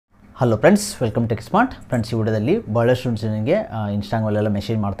Hello friends, welcome tech smart. Friends, ಈ ವಿಡಿಯೋದಲ್ಲಿ ಭಾಳಷ್ಟು ಸ್ಟೂಡೆಂಟ್ಸ್ ನನಗೆ ಇನ್ಸ್ಟಾಗ್ರಾಮಲ್ಲೆಲ್ಲ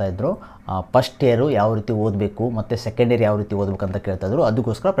ಮೆಸೇಜ್ ಮಾಡ್ತಾಯಿದ್ರು, ಫಸ್ಟ್ ಇಯರು ಯಾವ ರೀತಿ ಓದಬೇಕು ಮತ್ತು ಸೆಕೆಂಡ್ ಇಯರ್ ಯಾವ ರೀತಿ ಓದಬೇಕು ಅಂತ ಕೇಳ್ತಾಯಿದ್ರು.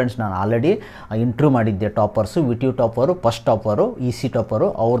 ಅದಕ್ಕೋಸ್ಕರ ಫ್ರೆಂಡ್ಸ್ ನಾನು ಆಲ್ರೆಡಿ ಇಂಟ್ರ್ಯೂ ಮಾಡಿದ್ದೆ. Toppers, VTU topper, first topper, EC topper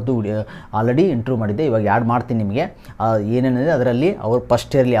ಅವ್ರದ್ದು ಆಲ್ರೆಡಿ ಇಂಟ್ರ್ಯೂ ಮಾಡಿದ್ದೆ. ಇವಾಗ ಆ್ಯಡ್ ಮಾಡ್ತೀನಿ ನಿಮಗೆ. ಏನೇನಿದೆ ಅದರಲ್ಲಿ ಅವ್ರು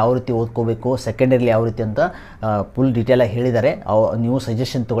ಫಸ್ಟ್ ಇಯರ್ಲಿ ಯಾವ ರೀತಿ ಓದ್ಕೋಬೇಕು, ಸೆಕೆಂಡ್ ಇಯರ್ಲಿ ಯಾವ ರೀತಿ ಅಂತ ಫುಲ್ ಡೀಟೇಲಾಗಿ ಹೇಳಿದ್ದಾರೆ. ನೀವು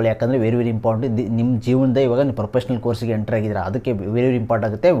ಸಜೆಷನ್ ತೊಗೊಳ್ಳಿ, ಯಾಕಂದರೆ ವೆರಿ ವೆರಿ ಇಂಪಾರ್ಟೆಂಟ್. ನಿಮ್ಮ ಜೀವನದ ಇವಾಗ ನೀವು ಪ್ರೊಫೆಷ್ನಲ್ ಕೋರ್ಸಿಗೆ ಎಂಟರ್ ಆಗಿದ್ದೀರಾ, ಅದಕ್ಕೆ ವೆರಿ ವೆರಿ ಇಂಪಾರ್ಟೆಂಟ್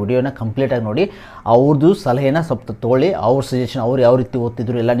ಆಗುತ್ತೆ. ವಿಡಿಯೋನ ಕಂಪ್ಲೀಟಾಗಿ ನೋಡಿ, ಅವ್ರದ್ದು ಸಲಹೆನ ಸ್ವಲ್ಪ ತೊಗೊಳ್ಳಿ. ಅವ್ರ ಸಜೆಷನ್, ಅವ್ರು ಯಾವ ರೀತಿ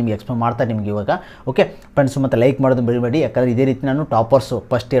ಓದ್ತಿದ್ರು ಎಲ್ಲ ನಿಮಗೆ ಎಕ್ಸ್ಪ್ಲೇನ್ ಮಾಡ್ತಾರೆ ನಿಮಗೆ ಇವಾಗ. ಓಕೆ ಫ್ರೆಂಡ್ಸ್, ಮತ್ತು ಲೈಕ್ ಮಾಡೋದು ಬಿಡಬೇಡಿ, ಯಾಕಂದರೆ ಇದೇ ರೀತಿ ನಾನು toppers,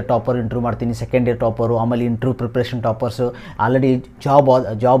 first year topper interview ಮಾಡ್ತೀನಿ, ಸೆಕೆಂಡ್ ಇಯರ್ ಟಾಪರು, ಆಮೇಲೆ interview preparation toppers, already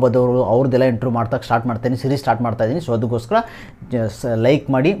job ಆದವರು ಅವ್ರದ್ದೆಲ್ಲ ಇಂಟ್ರ್ಯೂ ಸ್ಟಾರ್ಟ್ ಮಾಡ್ತೀನಿ, ಸೀರೀಸ್ ಸ್ಟಾರ್ಟ್ ಮಾಡ್ತಾ ಇದ್ದೀನಿ. ಸೊ ಅದಕ್ಕೋಸ್ಕರ ಲೈಕ್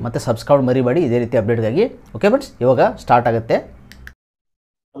ಮಾಡಿ ಮತ್ತು ಸಬ್ಸ್ಕ್ರೈಬ್ ಮರಿಬೇಡಿ ಇದೇ ರೀತಿ ಅಪ್ಡೇಟ್ಗಾಗಿ. ಓಕೆ ಫ್ರೆಂಡ್ಸ್, ಇವಾಗ ಸ್ಟಾರ್ಟ್ ಆಗುತ್ತೆ.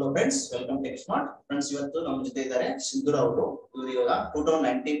 Hello friends, welcome tech smart. Friends, ಇವತ್ತು ನಮ್ಮ ಜೊತೆ ಇದ್ದಾರೆ ಸಿಂಧೂರ ಅವರು. ಇವರು ಇವಾಗ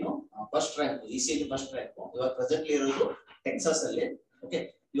 2019 first rank, ECE first rank. ಇವಾಗ ಪ್ರೆಸೆಂಟ್ಲಿ ಇರೋದು ಟೆಕ್ಸಾಸ್ ಅಲ್ಲಿ. ಓಕೆ,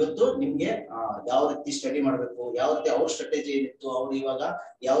 ಇವತ್ತು ನಿಮ್ಗೆ ಯಾವ ರೀತಿ ಸ್ಟಡಿ ಮಾಡಬೇಕು, ಯಾವ ರೀತಿ ಅವ್ರ ಸ್ಟ್ರಾಟಜಿ ಏನಿತ್ತು, ಅವ್ರು ಇವಾಗ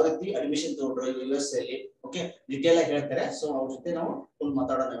ಯಾವ ರೀತಿ ಅಡ್ಮಿಷನ್ ತಗೊಂಡ್ರು US ಅಲ್ಲಿ, ಓಕೆ ಡೀಟೇಲ್ ಆಗಿ ಹೇಳ್ತಾರೆ. ಸೊ ಅವ್ರ ಜೊತೆ ನಾವು ಫುಲ್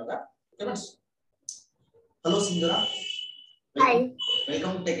ಮಾತಾಡೋಣ ಇವಾಗ. Okay friends, hello Sindoor,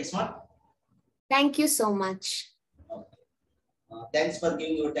 welcome tech smart. Thank you so much. Thanks for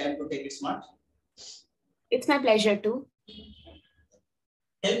giving your time to take it smart. It's my pleasure too.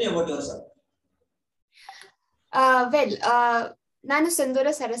 Tell me about yourself. ನಾನು ಸಂದೂರ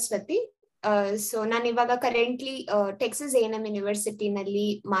Saraswati. So ನಾನು ಇವಾಗ currently Texas A&M university ನಲ್ಲಿ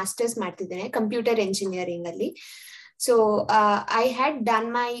masters ಮಾಡ್ತಿದ್ದೇನೆ computer engineering ಅಲ್ಲಿ. So I had done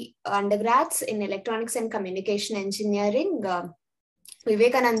my undergrads in electronics and communication engineering,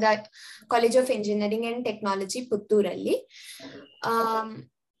 Vivekananda college of engineering and technology ಪುತ್ತೂರಲ್ಲಿ.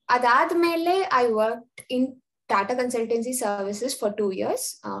 ಅದಾದ್ಮೇಲೆ I work in Tata consultancy services for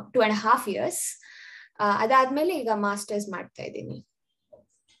 2.5 years. ಅದಾದ್ಮೇಲೆ ಈಗ masters ಮಾಡ್ತಾ ಇದ್ದೀನಿ.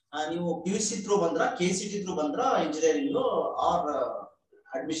 ನೀವು PUC through ಬಂದ್ರಾ, KCT through ಬಂದ್ರಾ engineering, R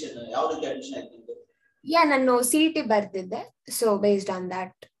admission ಯಾವ ರೀತಿ admission ಆಯ್ತು ನಿಮ್ದು? ನಾನು CET ಬರ್ದಿದ್ದೆ. So based on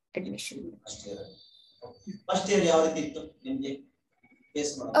that admission. First year ಯಾವ ರೀತಿ ಇತ್ತು ನಿಮ್ಗೆ?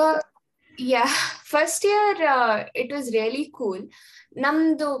 First year it was really cool.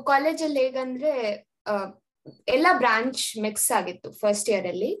 ನಮ್ದು ಕಾಲೇಜಲ್ಲಿ ಹೇಗಂದ್ರೆ ಎಲ್ಲ ಬ್ರಾಂಚ್ ಮಿಕ್ಸ್ ಆಗಿತ್ತು. ಫಸ್ಟ್ ಇಯರ್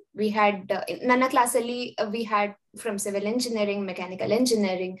ಅಲ್ಲಿ ವಿ ಹ್ಯಾಡ್, ನನ್ನ ಕ್ಲಾಸ್ ಅಲ್ಲಿ we had from civil engineering, mechanical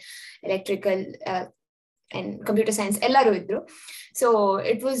engineering, electrical and computer science ಎಲ್ಲರೂ ಇದ್ರು. So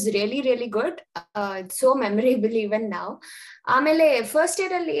it was really good. It's so memorable even ನಾವ್. ಆಮೇಲೆ ಫಸ್ಟ್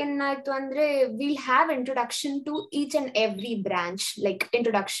ಇಯರ್ ಅಲ್ಲಿ ಏನಾಯ್ತು ಅಂದ್ರೆ will have introduction to each and every branch, like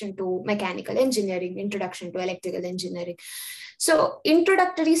introduction to mechanical engineering, introduction to electrical engineering. So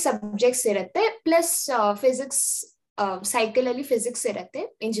introductory subjects ಇರುತ್ತೆ, plus physics cycle ಅಲ್ಲಿ physics ಇರುತ್ತೆ,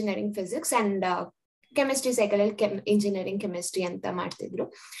 engineering physics, and chemistry cycle ಅಲ್ಲಿ engineering chemistry ಅಂತ ಮಾಡ್ತಿದ್ರು.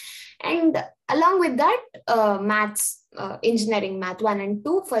 And along with that, maths, engineering math 1 and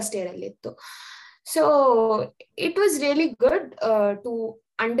 2 first year ಅಲ್ಲಿ ಇತ್ತು. So it was really good to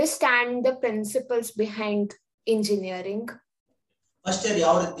understand the principles behind engineering. First year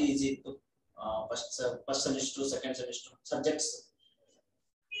ಯಾವ ರೀತಿ easy ಇತ್ತು? First semester, second semester subjects?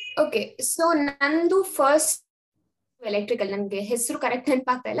 Okay, so ನಂದು first electrical, ನನಗೆ ಹೆಸರು correct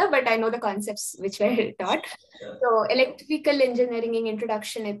ನೆನಪಾಗ್ತಾ ಇಲ್ಲ, but I know the concepts which were taught. So electrical engineering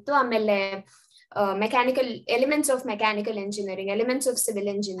introduction ಇತ್ತು, ಆಮೇಲೆ mechanical elements of mechanical engineering, elements of civil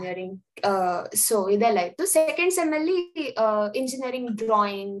engineering, so ಇದೆಲ್ಲ ಇತ್ತು. Second sem ಅಲ್ಲಿ engineering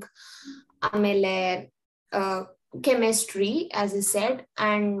drawing, ಆಮೇಲೆ chemistry as E shed,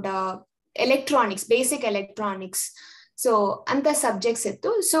 and electronics, basic electronics. So ಅಂತ subjects ಇತ್ತು.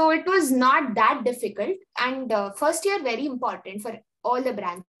 So it was not that difficult. And first year very important for all the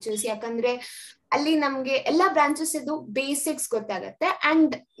branches, ಯಾಕಂದ್ರೆ ಅಲ್ಲಿ ನಮ್ಗೆ ಎಲ್ಲಾ ಬ್ರಾಂಚಸ್ ಇದು ಬೇಸಿಕ್ಸ್ ಗೊತ್ತಾಗತ್ತೆ.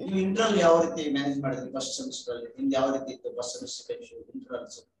 ಅಂಡ್ ಇಂಟರ್ನಲ್ ಯಾವ ರೀತಿ ಮ್ಯಾನೇಜ್ ಮಾಡಿದ್ರಿ ಫಸ್ಟ್ ಸೆಮಿಸ್ಟರ್ ಅಲ್ಲಿ? ನಿಮ್ದು ಯಾವ ರೀತಿ ಇತ್ತು first semester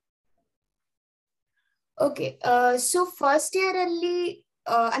internals? Okay, so first year ಅಲ್ಲಿ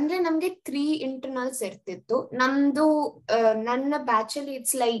ಅಂದ್ರೆ ನಮ್ಗೆ 3 ಇಂಟರ್ನಲ್ಸ್ ಇರ್ತಿತ್ತು. ನಮ್ದು ನನ್ನ ಬ್ಯಾಚ್ ಅಲ್ಲಿ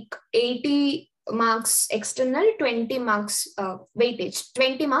it's like 80 marks external, 20 marks weightage,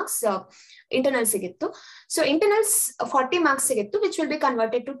 20 marks internal ಸಿಗಿತ್ತು. So internals 40 marks ಸಿಗಿತ್ತು, which will be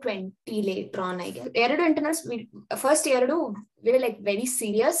converted to 20 later on, I guess. ಎರಡು ಇಂಟರ್ನಲ್ಸ್ ಫಸ್ಟ್ ಎರಡು like very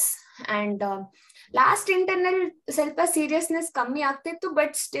serious, and last internal ಸ್ವಲ್ಪ ಸೀರಿಯಸ್ನೆಸ್ ಕಮ್ಮಿ ಆಗ್ತಿತ್ತು,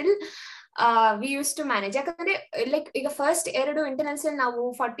 but still we use to manage. ಯಾಕಂದ್ರೆ like ಈಗ first ಎರಡು internals ನಾವು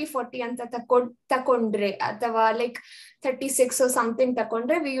 40 ಅಂತ ತಕೊಂಡ್ರೆ, ಅಥವಾ ಲೈಕ್ 36 ಸಮಥಿಂಗ್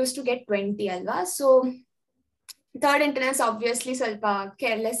ತಕೊಂಡ್ರೆ, ವಿ ಯೂಸ್ ಟು ಗೆಟ್ 20 ಅಲ್ವಾ. ಸೊ ಥರ್ಡ್ ಇಂಟರ್ನಲ್ಸ್ ಆಬ್ವಿಯಸ್ಲಿ ಸ್ವಲ್ಪ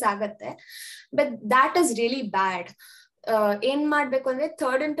ಕೇರ್ಲೆಸ್ ಆಗತ್ತೆ, but that is really bad. ಏನ್ ಮಾಡ್ಬೇಕು ಅಂದ್ರೆ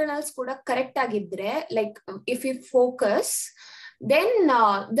ಥರ್ಡ್ ಇಂಟರ್ನಲ್ಸ್ ಕೂಡ ಕರೆಕ್ಟ್ ಆಗಿದ್ರೆ like if you focus then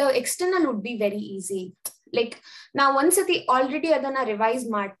the external would be very easy. Like ನಾವು ಒಂದ್ಸತಿ ಆಲ್ರೆಡಿ ಅದನ್ನ ರಿವೈಸ್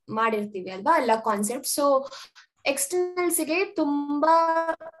ಮಾಡಿರ್ತೀವಿ ಅಲ್ವಾ ಎಲ್ಲ ಕಾನ್ಸೆಪ್ಟ್. ಸೊ ಎಕ್ಸ್ಟರ್ನಲ್ಸ್ಗೆ ತುಂಬಾ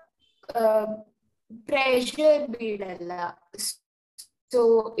pressure ಬೀಳಲ್ಲ. So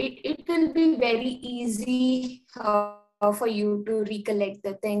it will be very easy for you to recollect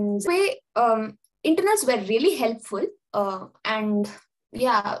the things. Internals were really helpful, and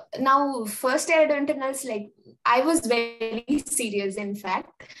yeah, now first year internals, like I was very serious in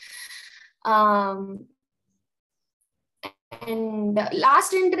fact, and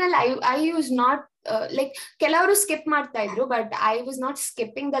last internal I was not like ಕೆಲವರು skip ಮಾಡ್ತಾ ಇದ್ರು, but I was not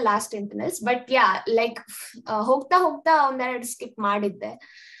skipping the last internals. But yeah like ಹೋಗ್ತಾ ಹೋಗ್ತಾ ಒಂದೆರಡು skip ಮಾಡಿದ್ದೆ,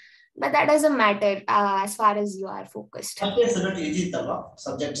 but that doesn't matter as for as you are focused. Easy ಇತ್ತಲ್ವಾ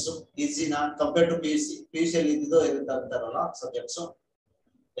subjects? ಈಜಿನಾ compare to PUC? PUC ಅಲ್ಲಿ ಇದ್ದು ಇರುತ್ತೆ ಅಂತಾರಲ್ಲ ಸಬ್ಜೆಕ್ಟ್ಸ್.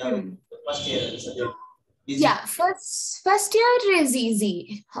 ಫಸ್ಟ್ ಇಯರ್ ಅಲ್ಲಿ subject yeah first year is easy.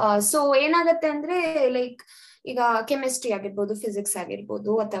 So ಏನಾಗತ್ತೆ ಅಂದ್ರೆ ಲೈಕ್ ಈಗ ಕೆಮಿಸ್ಟ್ರಿ ಆಗಿರ್ಬೋದು, ಫಿಸಿಕ್ಸ್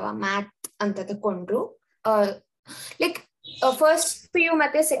ಆಗಿರ್ಬೋದು, ಅಥವಾ ಮ್ಯಾಥ್ ಅಂತ ತಕೊಂಡ್ರು, ಲೈಕ್ ಫಸ್ಟ್ ಪಿ ಯು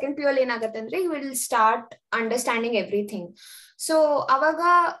ಮತ್ತೆ ಸೆಕೆಂಡ್ ಪಿ ಯು ಅಲ್ಲಿ ಏನಾಗತ್ತೆ ಅಂದ್ರೆ you will start understanding everything. So ಅವಾಗ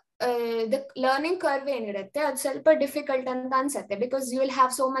ದ ಲರ್ನಿಂಗ್ ಕರ್ವ್ ಏನಿರುತ್ತೆ ಅದು ಸ್ವಲ್ಪ ಡಿಫಿಕಲ್ಟ್ ಅಂತ ಅನ್ಸತ್ತೆ, because you will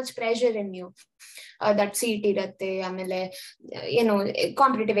have so much pressure in you. That CET ಇರುತ್ತೆ, ಆಮೇಲೆ ಏನು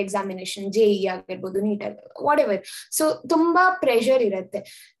ಕಾಂಪಿಟೇಟಿವ್ ಎಕ್ಸಾಮಿನೇಷನ್, JEE ಆಗಿರ್ಬೋದು, ನೀಟ್ ವಾಟ್ ಎವರ್. ಸೊ ತುಂಬಾ ಪ್ರೆಷರ್ ಇರುತ್ತೆ.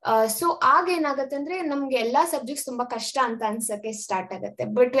 ಸೊ ಆಗ ಏನಾಗತ್ತೆ ಅಂದ್ರೆ ನಮ್ಗೆ ಎಲ್ಲಾ ಸಬ್ಜೆಕ್ಟ್ಸ್ ತುಂಬಾ ಕಷ್ಟ ಅಂತ ಅನ್ಸಕ್ಕೆ ಸ್ಟಾರ್ಟ್ ಆಗುತ್ತೆ.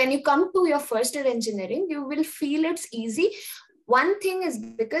 But when you come to your first year engineering you will feel it's easy. One thing is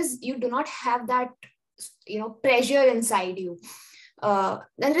because you do not have that pressure in side you.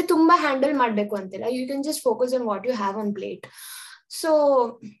 ಅಂದ್ರೆ ತುಂಬಾ ಹ್ಯಾಂಡಲ್ ಮಾಡ್ಬೇಕು ಅಂತಿಲ್ಲ, you can just focus on what you have on plate. So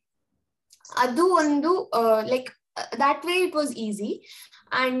ಅದು ಒಂದು like that way it was easy.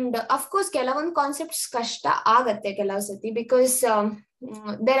 And of course ಕೆಲವೊಂದು concepts ಕಷ್ಟ ಆಗತ್ತೆ ಕೆಲವು ಸತಿ, because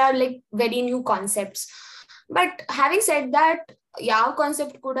there are like very new concepts. But having said that, ಯಾವ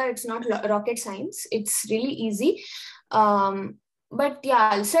concept ಕೂಡ it's not rocket science, it's really easy. But ಯಾ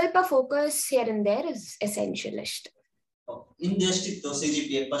ಸ್ವಲ್ಪ focus here and there is essential ಅಷ್ಟೇ. ನಿಮ್ದು ಎಷ್ಟಿತ್ತು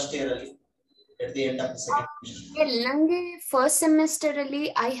CGPA ಫಸ್ಟ್ ಇಯರ್ ಅಲ್ಲಿ at the end of the second semester? ನಂಗೆ first semester ಅಲ್ಲಿ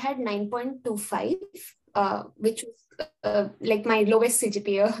I had 9.25, which was like my lowest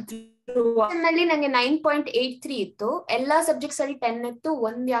CGPA. ಅಲ್ಲಿ ನಂಗೆ 9.83 ಇತ್ತು. ಎಲ್ಲಾ ಸಬ್ಜೆಕ್ಟ್ಸ್ ಅಲ್ಲಿ 10 ಇತ್ತು,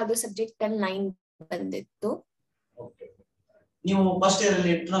 ಒಂದ್ ಯಾವ್ದೋ ಸಬ್ಜೆಕ್ಟ್ ಅಲ್ಲಿ 9 ಬಂದಿತ್ತು. ನೀವು ಫಸ್ಟ್ ಇಯರ್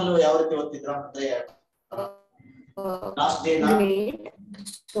ಅಲ್ಲಿ ಇಂಟರ್ನಲ್ ಯಾವ ರೀತಿ ಓದ್ತಿದ್ರಾ? ಅಂದ್ರೆ last day grade,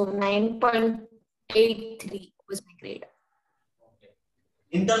 so 9.83 was my grade.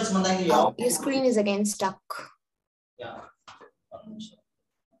 Internals ಬಂದಾಗ ಯಾವ Your screen is again stuck. Yeah.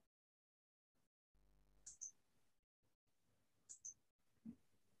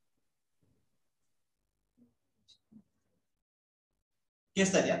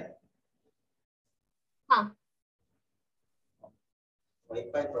 ಕೇಳ್ತಾ ಇದೆಯಾ? ಹಾ,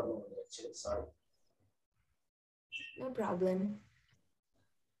 ವೈಫೈ ಪ್ರಾಬ್ಲಮ್ ಇದೆ ಆಕ್ಚುಲಿ, ಸಾರಿ. no problem.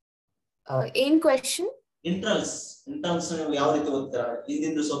 ಏನ್ ಕ್ವೆಶ್ಚನ್? ಇಂಟರ್ನಲ್ಸ್ ನೀವು ಯಾವ ರೀತಿ ಓದ್ತೀರಾ?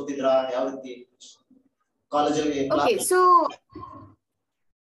 ಹಿಂದಿಂದ ಓದ್ತಿದ್ರಾ? ಯಾವ ರೀತಿ ಕಾಲೇಜಲ್ಲಿ? Okay, so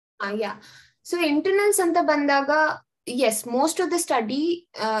yeah, so internals ಅಂತ ಬಂದಾಗ yes, most of the study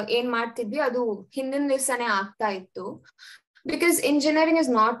ಏನ್ ಮಾಡ್ತಿದ್ವಿ ಅದು ಹಿಂದಿನ ದಿವಸನೇ ಆಗ್ತಾ ಇತ್ತು, because engineering is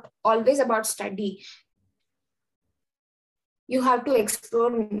not always about study. You have to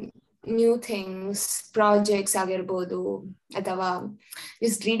explore new things, projects ಆಗಿರ್ಬೋದು, ಅಥವಾ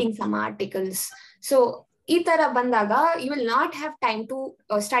just reading some articles. So ಈ ತರ ಬಂದಾಗ you will not have time to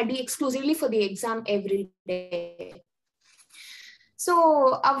study exclusively for the exam every day. So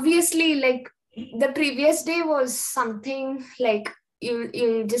obviously, like the previous day was something like you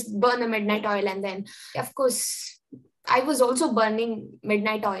just burn the midnight oil, and then of course I was also burning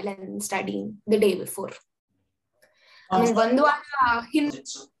midnight oil and studying the day before. I mean, ಒಂದು ವಾರ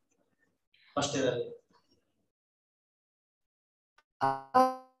first year ಅಲ್ಲಿ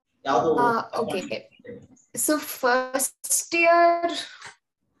okay. So first year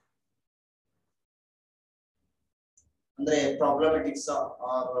ಅಂದ್ರೆ ಪ್ರಾಬ್ಲಮ್ಯಾಟಿಕ್ಸ್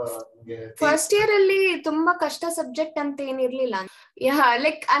first year ಅಲ್ಲಿ ತುಂಬಾ ಕಷ್ಟ subject ಅಂತ ಏನಿರ್ಲಿಲ್ಲ.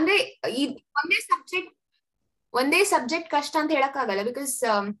 Like ಅಂದ್ರೆ ಒಂದೇ ಸಬ್ಜೆಕ್ಟ್ ಕಷ್ಟ ಅಂತ ಹೇಳಕ್ ಆಗಲ್ಲ, ಬಿಕಾಸ್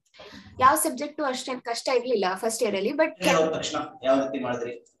ಯಾವ ಸಬ್ಜೆಕ್ಟ್ ಅಷ್ಟೇ ಕಷ್ಟ ಇರ್ಲಿಲ್ಲ ಫಸ್ಟ್ ಇಯರ್ ಅಲ್ಲಿ. ಬಟ್ ತಕ್ಷಣ ಯಾವ ರೀತಿ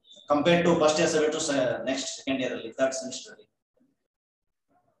ಮಾಡಿದ್ರಿ compare to first year subject next second year ಅಲ್ಲಿ, ಥರ್ಡ್ ಸೆಮಿಸ್ಟರ್ ಅಲ್ಲಿ?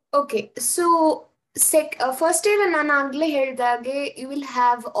 ಓಕೆ, ಸೊ ಫಸ್ಟ್ ಇಯರ್ ನಾನು ಆಗ್ಲೇ ಹೇಳ್ದಾಗೆ you will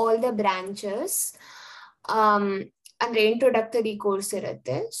have all the branches. ಅಂದ್ರೆ ಇಂಟ್ರೊಡಕ್ಟರಿ ಕೋರ್ಸ್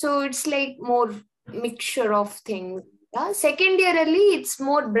ಇರುತ್ತೆ. So it's like more mixture of things. Second year ಅಲ್ಲಿ it's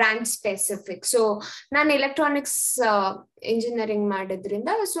more brand specific. So ನಾನು electronics engineering ಮಾಡಿದ್ರಿಂದ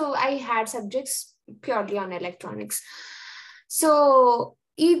so I had subjects purely on electronics. So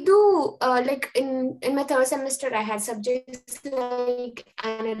ಇದು like in my third semester I had subjects like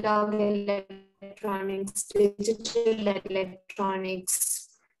analog electronics, digital electronics,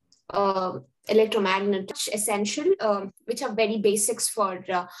 electromagnetic, essential, which are very basics for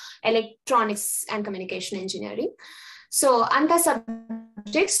electronics and communication engineering. So anta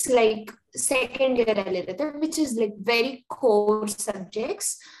subjects like second year allirutte, which is like very core subjects,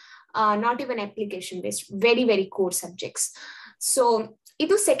 not even application based, very very core subjects. So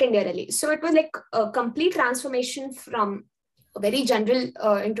ಇದು second year ಅಲ್ಲಿ. So it was like complete transformation from very general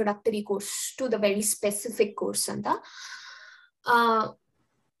introductory course to the very specific course ಅಂತ.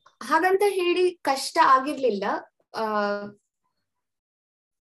 ಹಾಗಂತ ಹೇಳಿ ಕಷ್ಟ ಆಗಿರ್ಲಿಲ್ಲ.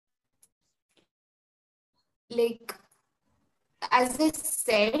 Like as I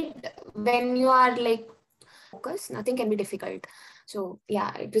said, when you are like focus, nothing can be difficult. So yeah,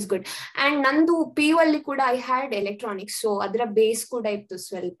 it was good. And nandu PU alli kuda I had electronics, so adra base kuda ittu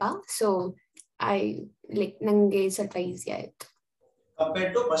swalpa, so I like nange ಸ್ವಲ್ಪ easy ಆಯ್ತು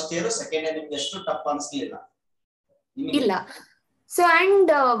compared to first year second year ನಿಮಗೆ ಎಷ್ಟು tough ಅನ್ಸ್ಲಿಲ್ಲ? ಇಲ್ಲ. So and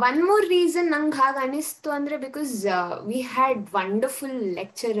one more reason ನಂಗೆ ಹಾಗೆ ಅನಿಸ್ತು ಅಂದ್ರೆ because we had wonderful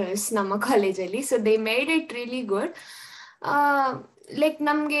lecturers ನಮ್ಮ ಕಾಲೇಜಲ್ಲಿ, so they made it really good. Like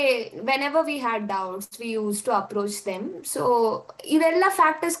namge whenever we had doubts we used to approach them. So ivella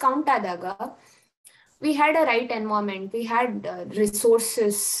factors count adaga we had a right environment, we had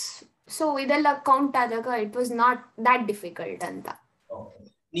resources, so idella count adaga it was not that difficult anta.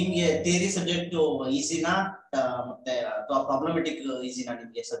 ನಿಮಗೆ theory subject ಈಸಿನಾ ಮತ್ತೆ ಅಥವಾ problematic ಈಸಿನಾ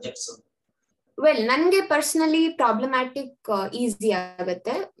ನಿಮಗೆ subjects? Well ನನಗೆ personally problematic easy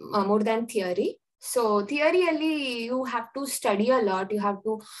ಆಗುತ್ತೆ more than theory. So theory alli you have to study a lot, you have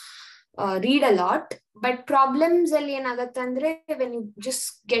to read a lot, but problems alli enagatte andre when you just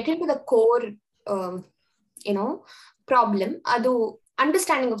get into the core problem, adu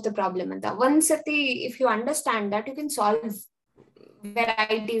understanding of the problem anta once sati if you understand that you can solve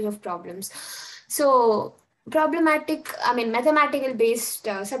varieties of problems. So problematic, I mean mathematical based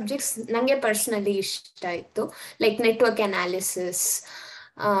subjects nange personally ishta ittu, like network analysis.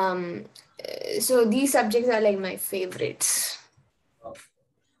 So these subjects are like my favorites.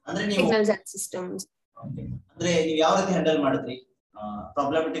 ಅಂದ್ರೆ ನೀವು signals and systems. ಅಂದ್ರೆ ನೀವು ಯಾವ ರೀತಿ handle ಮಾಡಿದ್ರಿ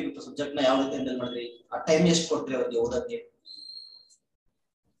problematic subject ನ? ಯಾವ ರೀತಿ ಹ್ಯಾಂಡಲ್ ಮಾಡಿದ್ರಿ? ಆ ಟೈಮ್ ಎಷ್ಟು ಕೊಟ್ರಿ ಅವರಿಗೆ ಓದಕ್ಕೆ?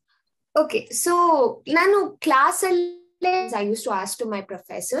 Okay, so ನಾನು ಕ್ಲಾಸ್ ಅಲ್ಲಿ I used to ask to my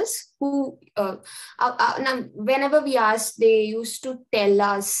professors who whenever we asked they used to tell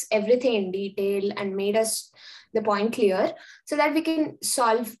us everything in detail and made us the point clear so that we can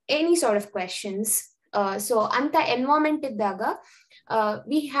solve any sort of questions. So anta environment iddaga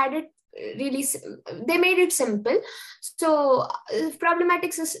we had it really, they made it simple. So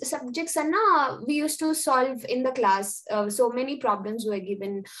problematic subjects anna we used to solve in the class. So many problems were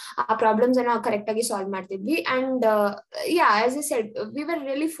given, problems anna correct agi solve martidvi, and yeah, as I said, we were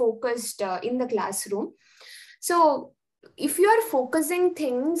really focused in the classroom. So if you are focusing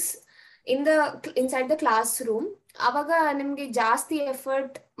things inside the classroom, avaga nimge jaasti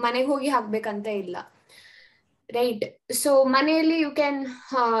effort manege hogi hagbekanತ ಇಲ್ಲ, right? So maneli you can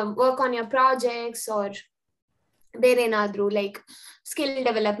work on your projects or ಬೇರೆ ಏನಾದ್ರು like skill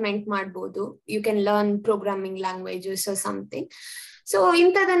development ಮಾಡಬಹುದು, you can learn programming languages or something. So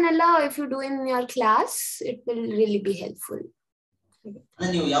ಇಂಥದನ್ನೆಲ್ಲ if you do in your class it will really be helpful.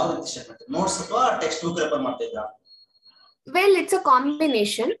 ನೀವು ಯಾವ ರೀತಿ start ಮಾಡ್ತೀರಾ? Notes ಅಥವಾ text book refer ಮಾಡ್ತಿದ್ರಾ? Well, it's a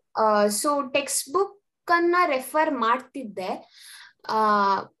combination. So textbook ಅನ್ನ refer ಮಾಡ್ತಿದ್ದೆ.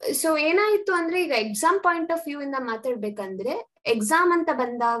 So ಏನಾಯ್ತು ಅಂದ್ರೆ ಈಗ ಎಕ್ಸಾಮ್ ಪಾಯಿಂಟ್ ಆಫ್ ವ್ಯೂ ಇಂದ ಮಾತಾಡ್ಬೇಕಂದ್ರೆ ಎಕ್ಸಾಮ್ ಅಂತ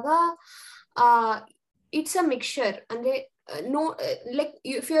ಬಂದಾಗ ಇಟ್ಸ್ ಅ ಮಿಕ್ಸ್ಚರ್. ಅಂದ್ರೆ no like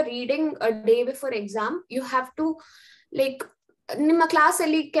if you are reading a day before exam you have to like ನಿಮ್ಮ ಕ್ಲಾಸ್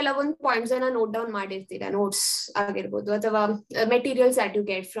ಅಲ್ಲಿ ಕೆಲವೊಂದು ಪಾಯಿಂಟ್ಸ್ ಅನ್ನ ನೋಟ್ ಡೌನ್ ಮಾಡಿರ್ತೀರಾ, ನೋಟ್ಸ್ ಆಗಿರ್ಬೋದು ಅಥವಾ materials that you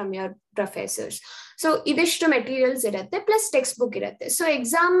get from your professors. So ಇದಿಷ್ಟು ಮೆಟೀರಿಯಲ್ಸ್ ಇರುತ್ತೆ plus text book ಇರುತ್ತೆ. So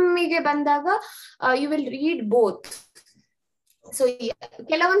ಎಕ್ಸಾಮಿಗೆ ಬಂದಾಗ you will read both. So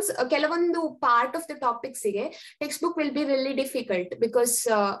ಕೆಲವೊಂದು ಪಾರ್ಟ್ ಆಫ್ ದ ಟಾಪಿಕ್ಸ್ ಗೆ text book will be really difficult because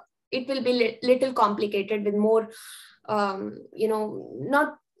it will be little complicated with more not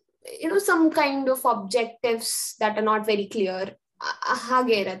some kind of objectives that are not very clear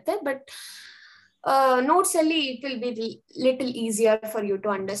hage irutte, but notes alli it will be little easier for you to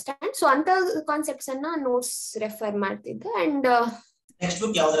understand. So anta concepts anna notes refer ಮಾಡ್ತಿದ್ದೆ. And text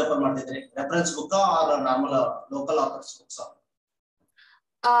book ಯಾವ್ದು refer ಮಾಡ್ತಿದ್ರಿ? Reference book R normal local author's books?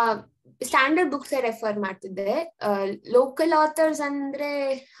 Standard books refer ಮಾಡ್ತಿದ್ದೆ. Local author's ಅಂದ್ರೆ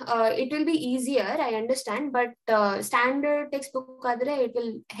it will be easier, I understand, but standard text book ಆದ್ರೆ it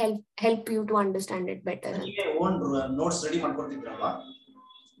will help you to understand it better. Own notes ready ಮಾಡ್ಕೊಳ್ತಿದ್ರಲ್ವಾ?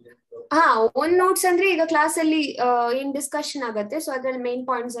 ಹಾ, own notes ಅಂದ್ರೆ ಈಗ class ಅಲ್ಲಿ ಏನ್ discussion ಆಗತ್ತೆ, so ಅದ್ರಲ್ಲಿ ಮೇನ್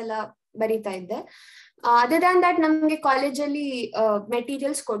ಪಾಯಿಂಟ್ಸ್ ಎಲ್ಲ ಬರೀತಾ ಇದ್ದೆ. ಅದರ್ ದ್ಯಾನ್ ದಟ್ ನಮ್ಗೆ ಕಾಲೇಜಲ್ಲಿ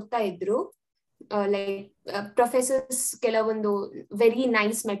ಮೆಟೀರಿಯಲ್ಸ್ ಕೊಡ್ತಾ ಇದ್ರು. ಲೈಕ್ ಪ್ರೊಫೆಸರ್ಸ್ ಕೆಲವೊಂದು ವೆರಿ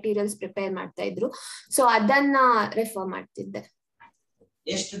ನೈಸ್ ಮೆಟೀರಿಯಲ್ಸ್ ಪ್ರಿಪೇರ್ ಮಾಡ್ತಾ ಇದ್ರು, ಸೊ ಅದನ್ನ ರೆಫರ್ ಮಾಡ್ತಿದ್ದೆ.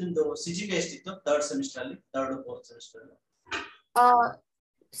 ಎಷ್ಟು ನಿಮ್ದು ಸಿಜಿಪಿ ಎಷ್ಟಿತ್ತು ಥರ್ಡ್ ಸೆಮಿಸ್ಟರ್ ಅಲ್ಲಿ, ಥರ್ಡ್ ಫೋರ್ತ್ ಸೆಮಿಸ್ಟರ್ ಅಲ್ಲಿ?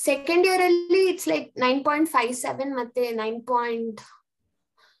 ಸೆಕೆಂಡ್ ಇಯರ್ ಅಲ್ಲಿ ಇಟ್ಸ್ ಲೈಕ್ 9.57 ಮತ್ತೆ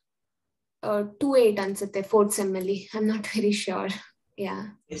 9.28 ಅನ್ಸುತ್ತೆ ಫೋರ್ತ್ ಸೆಮ್ ಅಲ್ಲಿ. I am not very sure. Yeah.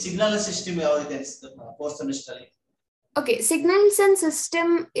 Signal system ಯಾವ ರೀತಿ ಅನಿಸ್ತು ಫೋರ್ತ್ ಸೆಮಿಸ್ಟರ್ ಅಲ್ಲಿ? Okay, signals and system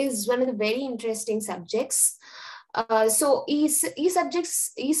is one of the very interesting subjects. So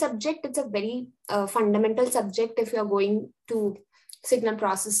e-subject, it's a very fundamental subject if you're going to signal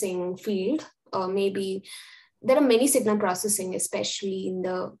processing field. Maybe there are many signal processing, especially in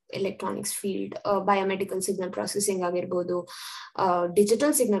the electronics field, biomedical signal processing,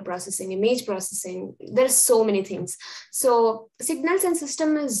 digital signal processing, image processing. There are so many things. So signals and system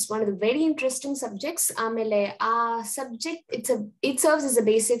is one of the very interesting subjects. Subject, it serves as a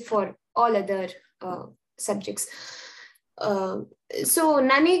basic for all other subjects. So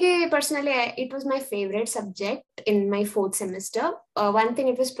nanige personally, it was my favorite subject in my fourth semester. One thing,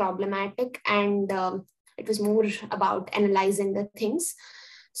 it was problematic, and it was more about analyzing the things.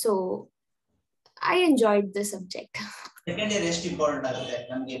 So I enjoyed the subject. Second year ಎಷ್ಟು important ಆಗುತ್ತೆ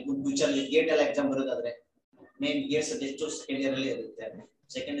ನಮಗೆ future gate ಎಲ್ಲ exam ಬರೋದಾದ್ರೆ? Main gate subject second year ಅಲ್ಲಿ ಇರುತ್ತೆ,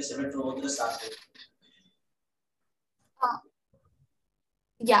 second year semester ಹೋದ್ರೆ ಸಾಕು.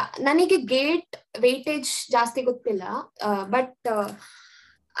 ನನಗೆ ಗೇಟ್ ವೇಟೇಜ್ ಜಾಸ್ತಿ ಗೊತ್ತಿಲ್ಲ, but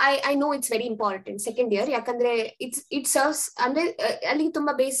I know it's very important second year, ಯಾಕಂದ್ರೆ it serves ಅಂದ್ರೆ ಅಲ್ಲಿ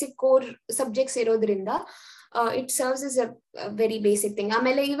ತುಂಬಾ ಬೇಸಿಕ್ ಕೋರ್ ಸಬ್ಜೆಕ್ಟ್ಸ್ ಇರೋದ್ರಿಂದ it serves as a very basic thing.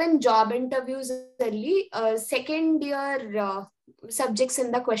 ಆಮೇಲೆ ಈವನ್ ಜಾಬ್ ಇಂಟರ್ವ್ಯೂಸ್ ಅಲ್ಲಿ ಸೆಕೆಂಡ್ ಇಯರ್ ಸಬ್ಜೆಕ್ಟ್ಸ್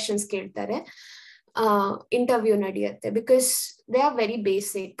ಇಂದ ಕ್ವೆಶನ್ಸ್ ಕೇಳ್ತಾರೆ, ಇಂಟರ್ವ್ಯೂ ನಡೆಯುತ್ತೆ, because they are very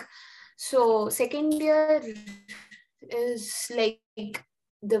basic. So second year is like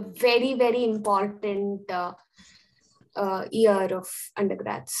the very, very important year of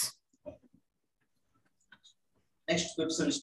undergrads. Next,